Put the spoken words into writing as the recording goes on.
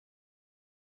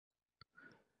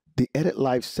The Edit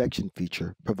Live Section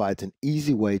feature provides an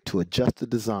easy way to adjust the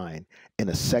design in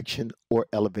a section or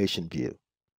elevation view.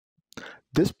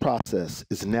 This process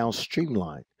is now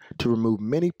streamlined to remove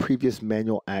many previous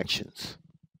manual actions.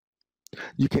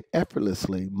 You can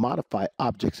effortlessly modify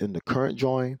objects in the current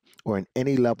drawing or in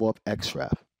any level of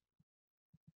XREF.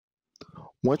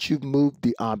 Once you've moved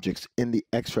the objects in the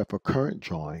XREF or current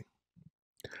drawing,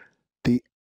 the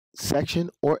section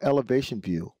or elevation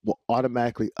view will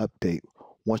automatically update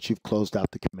once you've closed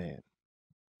out the command.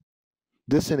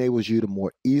 This enables you to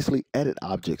more easily edit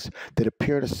objects that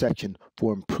appear in a section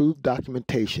for improved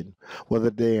documentation, whether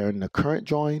they are in the current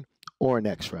drawing or in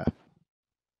XREF.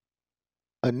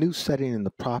 A new setting in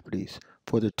the properties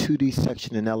for the 2D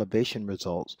section and elevation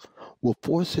results will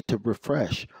force it to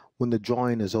refresh when the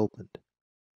drawing is opened.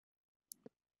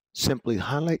 Simply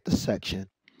highlight the section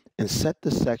and set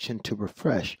the section to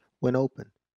refresh when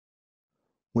open.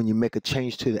 When you make a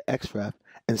change to the XREF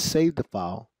and save the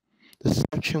file, the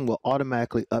section will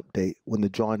automatically update when the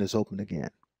drawing is open again.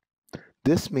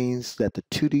 This means that the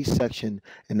 2D section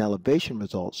and elevation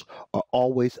results are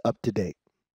always up to date.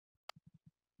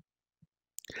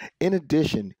 In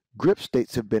addition, grip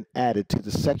states have been added to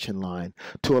the section line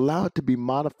to allow it to be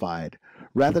modified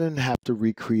rather than have to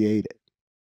recreate it.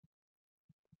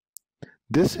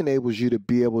 This enables you to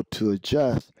be able to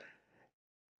adjust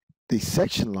the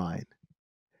section line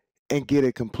and get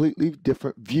a completely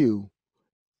different view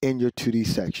in your 2D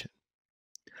section.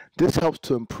 This helps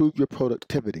to improve your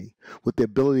productivity with the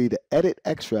ability to edit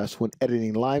XREFs when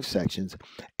editing live sections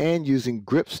and using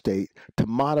grip state to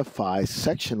modify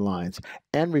section lines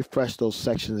and refresh those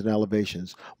sections and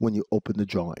elevations when you open the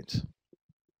drawings.